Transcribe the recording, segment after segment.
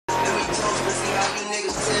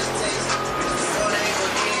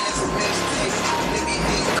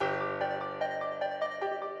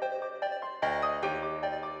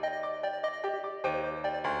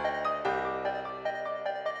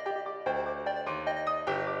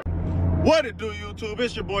What it do, YouTube?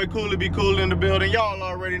 It's your boy KoolieBKoolin in the building. Y'all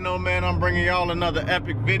already know, man, I'm bringing y'all another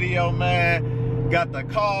epic video, man. Got the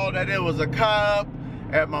call that it was a cop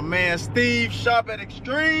at my man Steve's shop at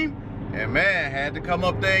Extreme. And man, had to come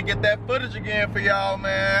up there and get that footage again for y'all,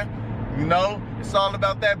 man. You know, it's all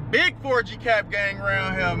about that big Forgiato gang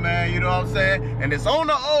around here, man. You know what I'm saying? And it's on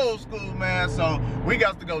the old school, man. So we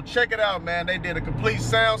got to go check it out, man. They did a complete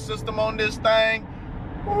sound system on this thing.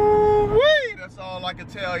 Ooh-wee, that's all I can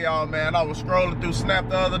tell y'all, man. I was scrolling through Snap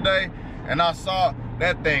the other day and I saw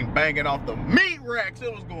that thing banging off the meat racks.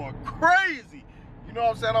 It was going crazy. You know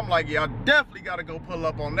what I'm saying? I'm like, yeah, I definitely got to go pull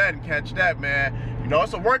up on that and catch that, man. You know,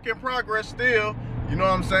 it's a work in progress still. You know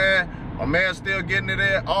what I'm saying? My man's still getting it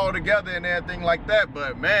in all together and everything like that.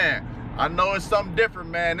 But man, I know it's something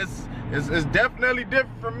different, man. It's definitely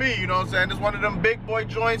different for me, you know what I'm saying? It's one of them big boy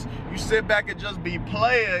joints you sit back and just be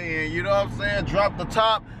player in, you know what I'm saying? Drop the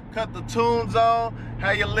top, cut the tunes on,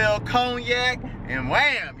 have your little cognac, and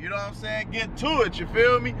wham, you know what I'm saying? Get to it, you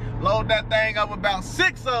feel me? Load that thing up with about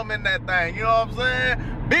 6 of them in that thing, you know what I'm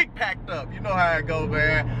saying? Big packed up, you know how it go,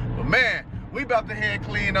 man. But man, we about to head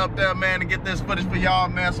clean up there, man, and get this footage for y'all,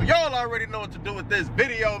 man. So y'all already know what to do with this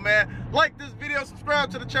video, man. Like this video,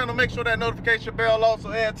 subscribe to the channel, make sure that notification bell on so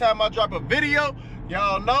every time I drop a video,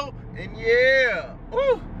 y'all know. And yeah,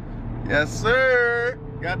 woo, yes sir.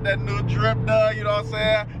 Got that new drip done, you know what I'm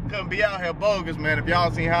saying? Couldn't be out here bogus, man. If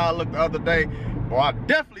y'all seen how I looked the other day, well, I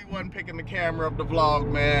definitely wasn't picking the camera up the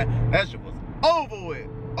vlog, man. That shit was over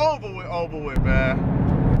with, man.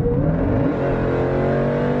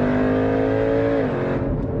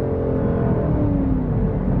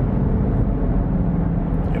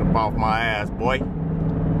 Off my ass, boy.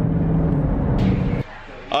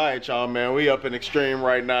 All right, y'all, man, we up in Extreme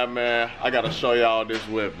right now, man. I gotta show y'all this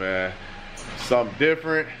whip, man. Something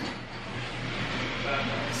different.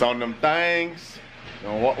 It's on them things.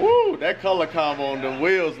 Ooh, that color combo on them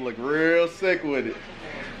wheels look real sick with it.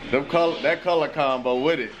 That color combo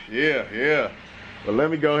with it, yeah. But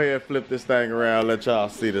let me go ahead and flip this thing around, let y'all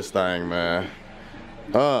see this thing, man.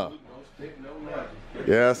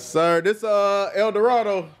 Yes, sir. This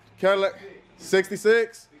Eldorado. Cadillac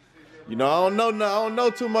 66. You know, I don't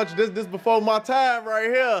know too much. This before my time right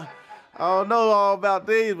here. I don't know all about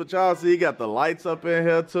these, but y'all see, you got the lights up in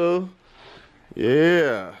here too.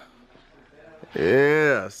 Yeah,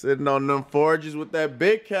 sitting on them Forgies with that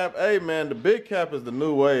big cap. Hey man, the big cap is the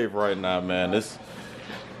new wave right now, man. It's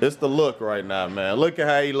the look right now, man. Look at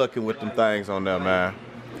how he looking with them things on there, man.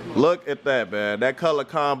 Look at that, man. That color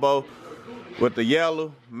combo with the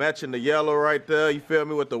yellow, matching the yellow right there, you feel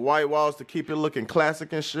me, with the white walls to keep it looking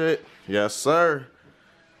classic and shit. Yes, sir.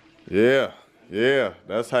 Yeah,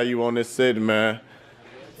 that's how you want this city, man.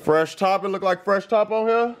 Fresh top, it look like fresh top on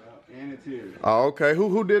here? And interior. Oh, okay.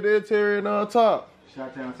 Who did the interior and top?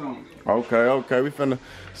 Shot down something. Okay,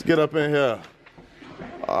 let's get up in here.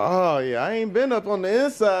 Oh, yeah, I ain't been up on the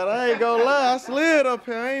inside, I ain't gonna lie, I slid up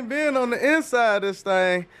here, I ain't been on the inside of this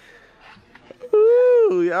thing.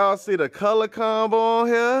 Ooh, y'all see the color combo on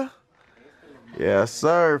here? Yes,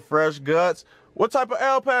 sir. Fresh guts. What type of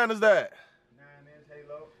Alpine is that? 9-inch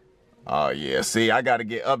halo. Oh, yeah. See, I got to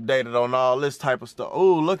get updated on all this type of stuff.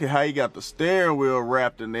 Ooh, look at how you got the steering wheel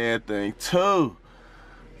wrapped and everything, too.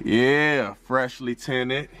 Yeah, freshly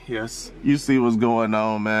tinted. Yes, you see what's going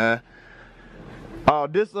on, man. Oh,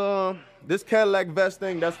 this Cadillac vest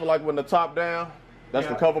thing, that's for like when the top down. That's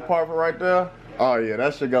the cover part for right there. Oh yeah,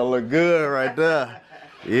 that shit gonna look good right there.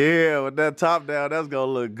 Yeah, with that top down, that's gonna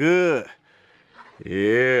look good.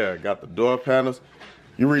 Yeah, got the door panels.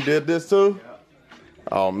 You redid this too?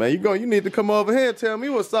 Oh man, you need to come over here and tell me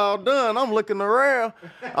what's all done. I'm looking around.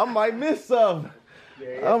 I might miss something.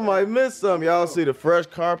 Y'all see the fresh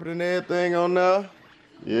carpet and everything on there?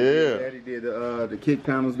 Yeah. Daddy did the kick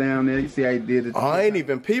panels down there. You see how he did it? Oh, I ain't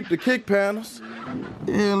even peeped the kick panels.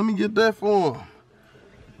 Yeah, let me get that for him.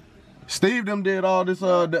 Steve them did all this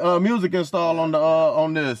the music install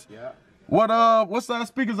on this. Yeah. What size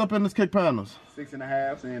speakers up in this kick panels?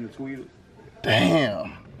 6.5 and the tweeters.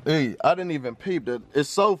 Damn. Hey, I didn't even peep that. It's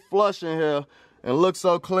so flush in here and looks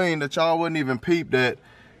so clean that y'all wouldn't even peep that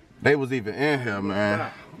they was even in here,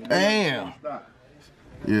 man. Damn.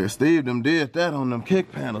 Yeah, Steve them did that on them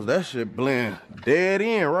kick panels. That shit blend dead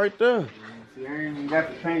in right there. See, I ain't even got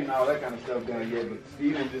the paint and all that kind of stuff done yet, but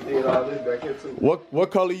Steven just did all this back here too.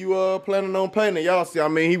 What color you planning on painting? Y'all see, I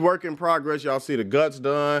mean, he work in progress. Y'all see the guts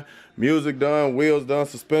done, music done, wheels done,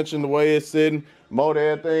 suspension the way it's sitting,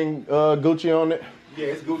 motor, everything Gucci on it. Yeah,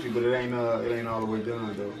 it's Gucci, but it ain't all the way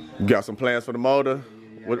done though. You got some plans for the motor?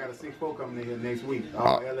 Yeah, I got a 6.4 coming in here next week.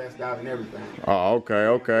 All LS dive and everything. Oh, okay.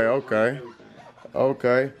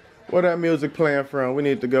 Where that music playing from? We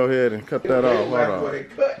need to go ahead and cut that off. Hold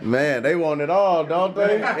on. Man, they want it all, don't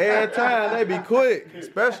they? Every time they be quick.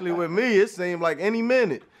 Especially with me, it seems like any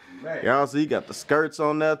minute. Y'all see, you got the skirts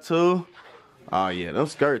on there too. Oh yeah, them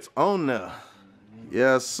skirts on there.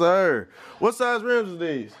 Yes, sir. What size rims is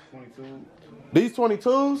these? 22. These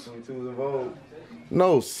 22s? 22s in vogue.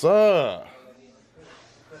 No, sir.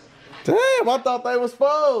 Damn, I thought they was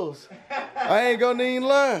foes. I ain't gonna even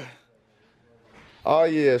lie. Oh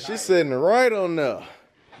yeah, she's sitting right on there.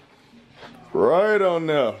 Right on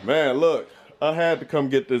there. Man, look, I had to come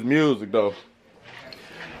get this music though.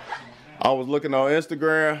 I was looking on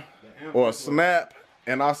Instagram or Snap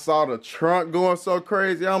and I saw the trunk going so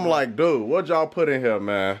crazy. I'm like, dude, what y'all put in here,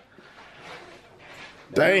 man?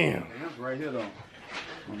 Damn. Right here though.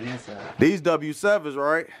 On the inside. These W7s,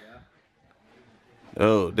 right? Yeah.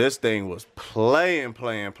 Oh, this thing was playing.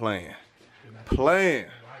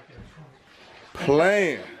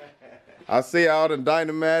 I see all the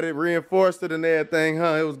dynamatic, reinforced it and everything,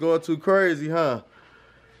 huh? It was going too crazy, huh?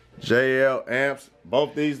 JL amps,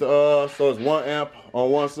 both these, so it's 1 amp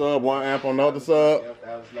on one sub, 1 amp on the other sub.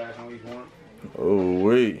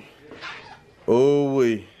 Ooh-wee.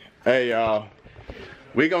 Ooh-wee. Hey, y'all.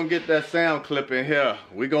 We gonna get that sound clip in here.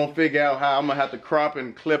 We gonna figure out how I'm gonna have to crop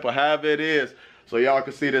and clip or however it is so y'all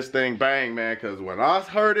can see this thing bang, man. Cause when I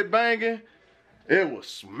heard it banging, it was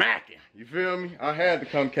smacking. You feel me? I had to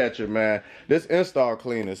come catch it, man. This install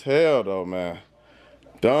clean as hell though, man.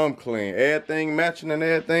 Dumb clean. Everything matching and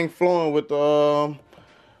everything flowing with the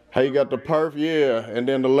how you got the perf, yeah, and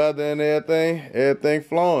then the leather and everything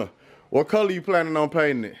flowing. What color you planning on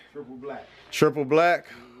painting it? Triple black. Triple black?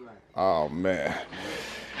 Oh man.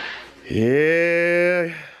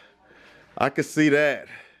 Yeah. I can see that.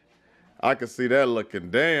 I can see that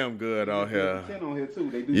looking damn good on here. Tint on here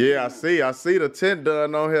too. They do Yeah, I see the tint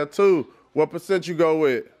done on here too. What percent you go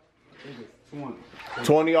with? 20.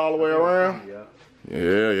 20 all the way around? Yeah.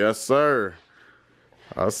 Yeah, yes sir.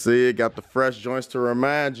 I see it. Got the fresh joints to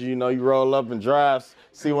remind you, you know, you roll up and drive,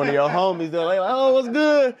 see one of your homies, they're like, oh, what's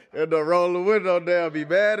good? And they'll roll the window down, be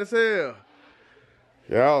bad as hell.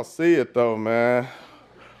 Y'all see it though, man.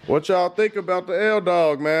 What y'all think about the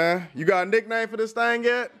L-Dog, man? You got a nickname for this thing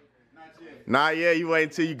yet? Not yet. You wait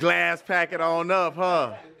until you glass pack it on up,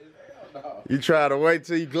 huh? You try to wait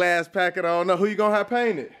till you glass pack it on up. Who you gonna have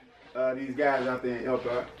painted? These guys out there in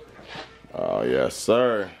Eldorado. Oh, yes,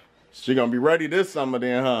 sir. She gonna be ready this summer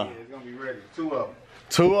then, huh? Yeah, it's gonna be ready. 2 of them.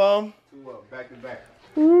 2 of them? 2 of them, back to back.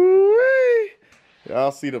 Woo-wee.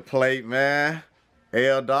 Y'all see the plate, man.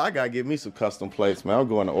 L-Dog, I gotta get me some custom plates, man. I'm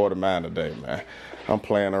going to order mine today, man. I'm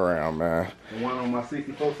playing around, man. The one on my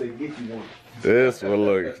 64 said get you one.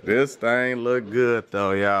 This thing look good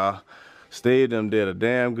though, y'all. Steve them did a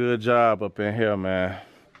damn good job up in here, man.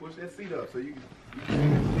 Push that seat up so you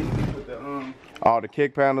can put the all the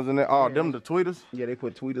kick panels in there. Oh, yeah. Them the tweeters? Yeah, they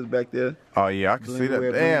put tweeters back there. Oh yeah, I can see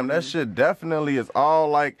that. Damn, that shit definitely is all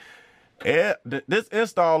like, this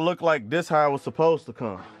install looked like this how it was supposed to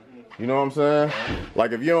come. You know what I'm saying?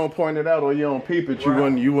 Like if you don't point it out or you don't peep it,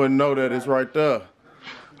 you wouldn't know that it's right there.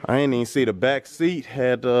 I ain't even see the back seat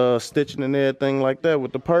had stitching and everything like that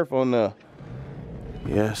with the perf on there.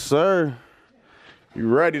 Yes, sir. You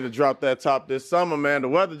ready to drop that top this summer, man? The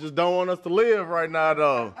weather just don't want us to live right now,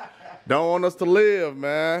 though. Don't want us to live,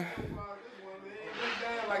 man.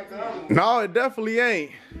 No, it definitely ain't.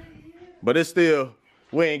 But it's still,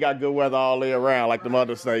 we ain't got good weather all the way around like the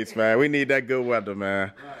other states, man. We need that good weather,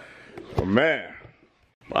 man. But man,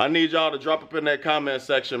 I need y'all to drop up in that comment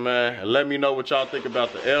section, man, and let me know what y'all think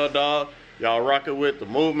about the L-Dog. Y'all rocking with the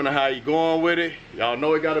movement and how you going with it. Y'all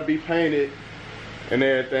know it gotta be painted and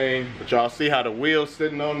everything, but y'all see how the wheels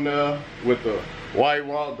sitting on there with the white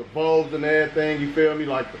wall, the bulbs and everything, you feel me?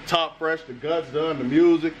 Like the top fresh, the guts done, the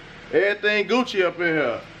music, everything Gucci up in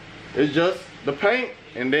here. It's just the paint,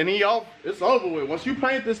 and then it's over with. Once you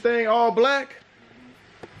paint this thing all black,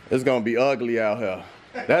 it's gonna be ugly out here.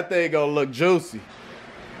 That thing gonna look juicy.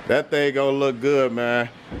 That thing gonna look good, man.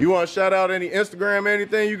 You wanna shout out any Instagram,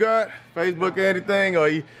 anything you got? Facebook, anything? Or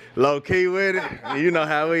you low key with it? You know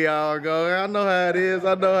how we all go. I know how it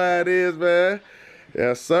is, man.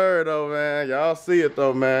 Yes, sir, though, man. Y'all see it,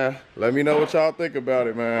 though, man. Let me know what y'all think about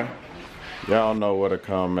it, man. Y'all know where to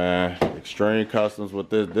come, man. Extreme Customs with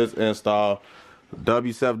this install.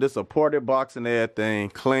 W7, this a ported box and everything.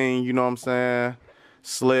 Clean, you know what I'm saying?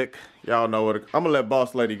 Slick. Y'all know what I'm gonna let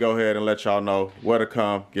Boss Lady go ahead and let y'all know where to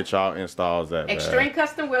come get y'all installs at. Extreme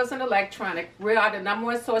Custom Wheels and Electronic. We are the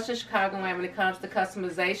 #1 source in Chicagoland when it comes to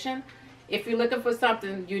customization. If you're looking for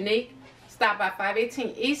something unique, stop by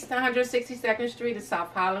 518 East 162nd Street in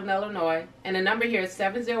South Holland, Illinois. And the number here is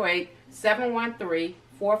 708-713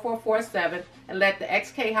 4447 and let the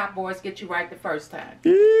XK Hot Boys get you right the first time.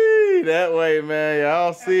 Yee, that way, man.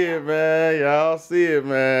 Y'all see it, man. Y'all see it,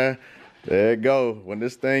 man. There it go. When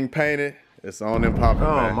this thing painted, it's on and popping,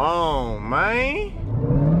 man. Come on, man.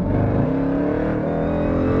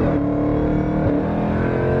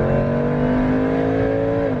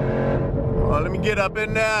 Oh, let me get up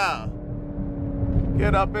in there.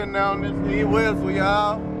 Get up in there on this whistle,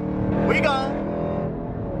 y'all. We gone.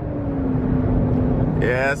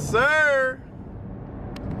 Yes, sir.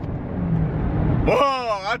 Boy,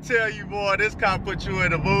 I tell you, boy, this car put you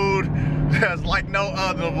in a mood that's like no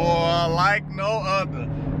other, boy. Like no other.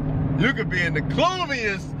 You could be in the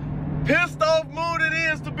gloomiest, pissed off mood it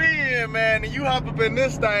is to be in, man. And you hop up in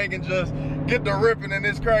this thing and just get the ripping and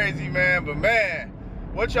it's crazy, man. But, man,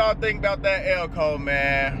 what y'all think about that Elco,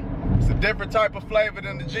 man? It's a different type of flavor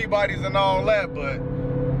than the G-bodies and all that, but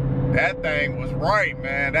that thing was right,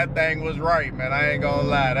 man. That thing was right, man. I ain't gonna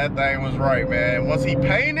lie. That thing was right, man. Once he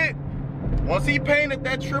painted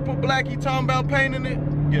that triple black he talking about painting it.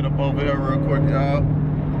 Get up over here real quick, y'all.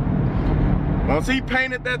 Once he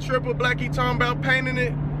painted that triple black he talking about painting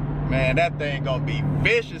it, man, that thing gonna be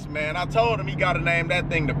vicious, man. I told him he gotta name that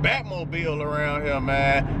thing the Batmobile around here,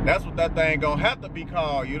 man. That's what that thing gonna have to be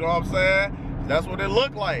called, you know what I'm saying? That's what it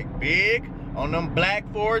looked like. Big, on them black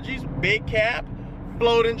Forgies, big cap,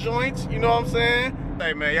 floating joints, you know what I'm saying?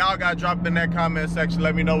 Hey, man, y'all got dropped in that comment section.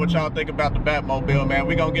 Let me know what y'all think about the Batmobile, man.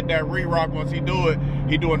 We gonna get that re-rock once he do it.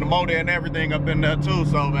 He doing the motor and everything up in there too,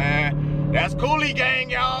 so, man, that's Koolie gang,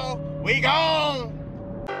 y'all. We gone.